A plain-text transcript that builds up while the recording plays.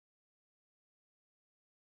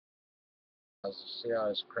Let's see how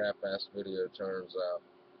this crap ass video turns out.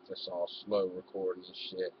 Just all slow recording and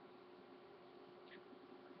shit.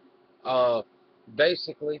 Uh,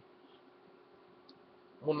 Basically,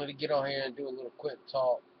 wanted to get on here and do a little quick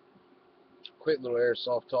talk, quick little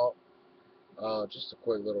airsoft talk. Just a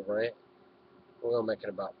quick little rant. We're gonna make it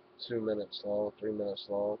about 2 minutes long, 3 minutes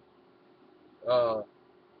long. Uh,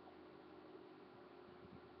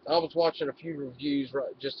 I was watching a few reviews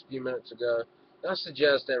just a few minutes ago. And I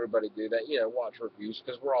suggest everybody do that. Watch reviews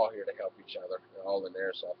because we're all here to help each other, all in the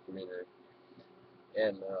airsoft community.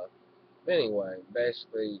 And anyway,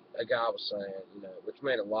 basically, a guy was saying, which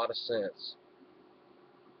made a lot of sense.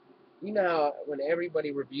 When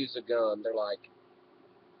everybody reviews a gun, they're like,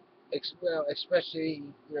 well, especially,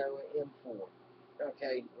 an M4.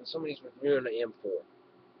 Okay, when somebody's reviewing an M4,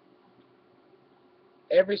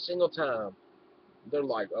 every single time, they're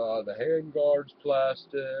like, the handguard's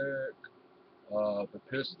plastic, the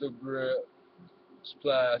pistol grip's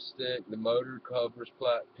plastic, the motor cover's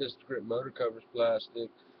pistol grip motor cover's plastic,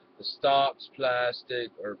 the stock's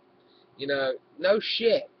plastic, or, no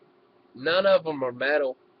shit. None of them are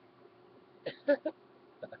metal.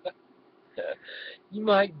 You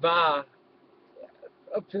might buy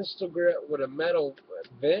a pistol grip with a metal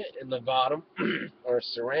vent in the bottom or a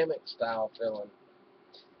ceramic style filling.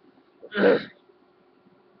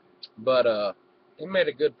 But he made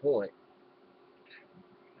a good point.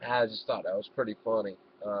 I just thought that was pretty funny.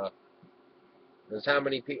 There's how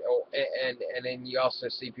many people, and then you also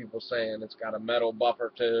see people saying it's got a metal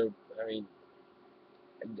buffer tube. I mean,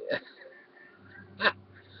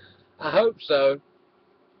 I hope so.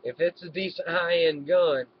 If it's a decent high-end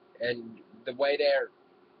gun, and the way they're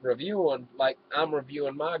reviewing, like I'm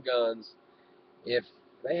reviewing my guns, if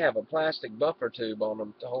they have a plastic buffer tube on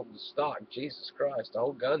them to hold the stock, Jesus Christ, the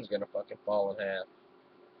whole gun's gonna fucking fall in half.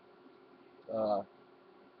 Uh,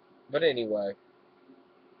 but anyway,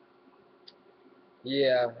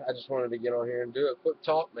 yeah, I just wanted to get on here and do a quick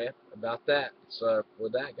talk, man, about that. So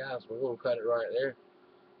with that, guys, we're gonna cut it right there.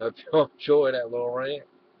 Hope you enjoyed that little rant.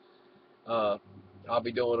 Uh, I'll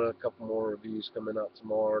be doing a couple more reviews coming up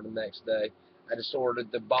tomorrow or the next day. I just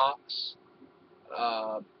ordered the box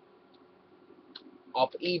uh,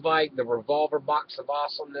 off eBay, the revolver box of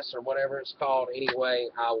awesomeness or whatever it's called. Anyway,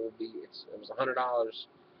 it was $100.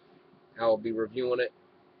 I will be reviewing it,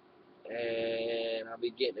 and I'll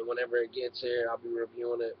be getting it whenever it gets here. I'll be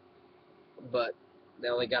reviewing it, but they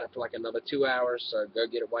only got it for like another 2 hours, so go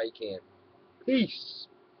get it while you can. Peace.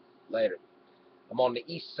 Later. I'm on the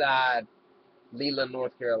east side, Leland,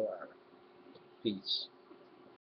 North Carolina. Peace.